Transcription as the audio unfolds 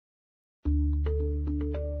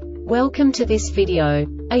Welcome to this video.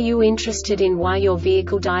 Are you interested in why your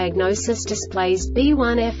vehicle diagnosis displays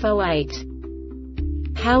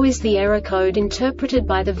B1F08? How is the error code interpreted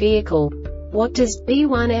by the vehicle? What does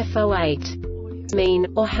B1F08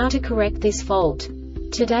 mean, or how to correct this fault?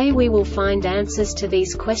 Today we will find answers to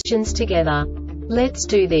these questions together. Let's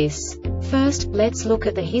do this. First, let's look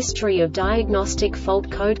at the history of diagnostic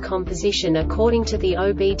fault code composition according to the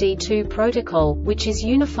OBD2 protocol, which is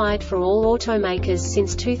unified for all automakers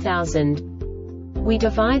since 2000. We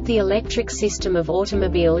divide the electric system of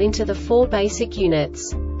automobile into the four basic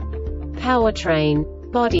units: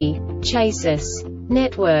 powertrain, body, chassis,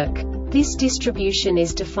 network. This distribution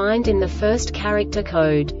is defined in the first character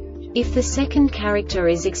code. If the second character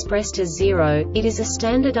is expressed as 0, it is a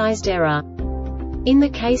standardized error. In the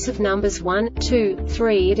case of numbers 1, 2,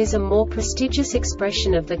 3, it is a more prestigious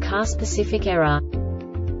expression of the car-specific error.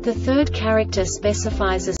 The third character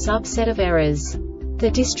specifies a subset of errors.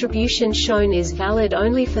 The distribution shown is valid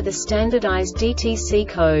only for the standardized DTC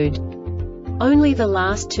code. Only the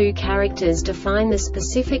last two characters define the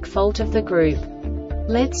specific fault of the group.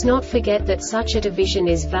 Let's not forget that such a division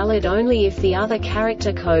is valid only if the other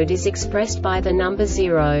character code is expressed by the number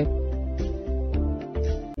 0.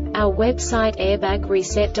 Our website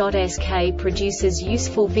airbagreset.sk produces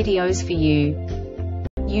useful videos for you.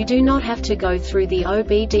 You do not have to go through the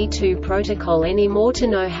OBD2 protocol anymore to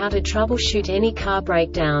know how to troubleshoot any car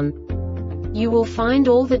breakdown. You will find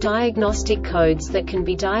all the diagnostic codes that can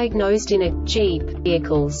be diagnosed in a Jeep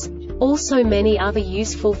vehicles. Also many other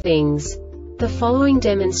useful things. The following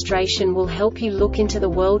demonstration will help you look into the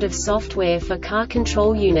world of software for car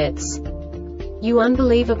control units. You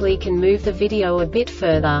unbelievably can move the video a bit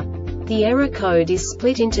further. The error code is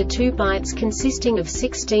split into 2 bytes consisting of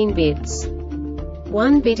 16 bits.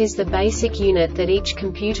 1 bit is the basic unit that each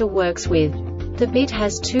computer works with. The bit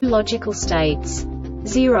has 2 logical states: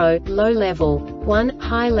 0, low level, 1,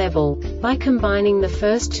 high level. By combining the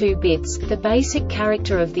first 2 bits, the basic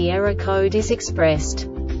character of the error code is expressed.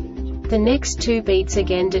 The next 2 beats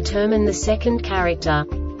again determine the second character.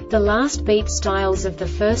 The last beat styles of the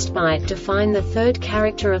first byte define the third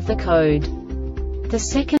character of the code. The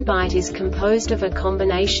second byte is composed of a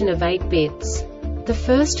combination of 8 bits. The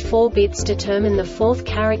first 4 bits determine the fourth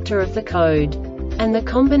character of the code. And the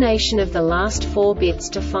combination of the last 4 bits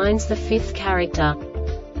defines the fifth character.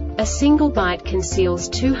 A single byte conceals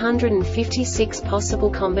 256 possible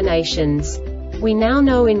combinations. We now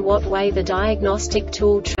know in what way the diagnostic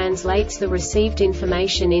tool translates the received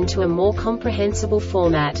information into a more comprehensible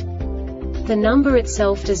format. The number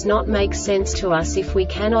itself does not make sense to us if we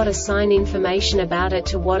cannot assign information about it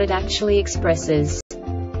to what it actually expresses.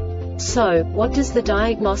 So, what does the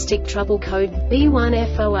diagnostic trouble code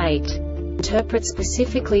B1F08 interpret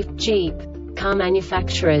specifically for Jeep car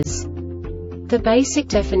manufacturers? The basic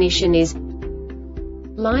definition is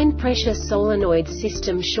line pressure solenoid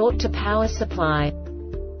system, short to power supply.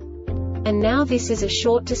 And now this is a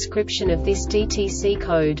short description of this DTC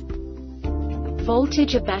code.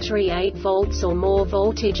 Voltage of battery 8 volts or more,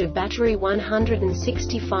 voltage of battery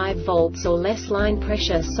 165 volts or less, line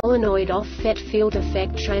pressure solenoid OFF.FET field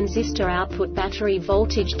effect transistor output battery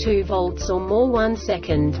voltage 2 volts or more 1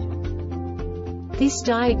 second. This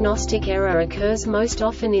diagnostic error occurs most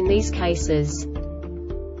often in these cases: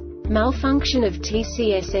 malfunction of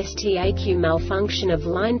TCS/STAQ, malfunction of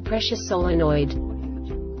line pressure solenoid.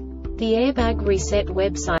 The Airbag Reset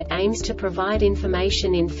website aims to provide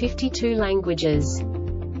information in 52 languages.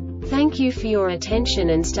 Thank you for your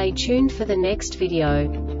attention and stay tuned for the next video.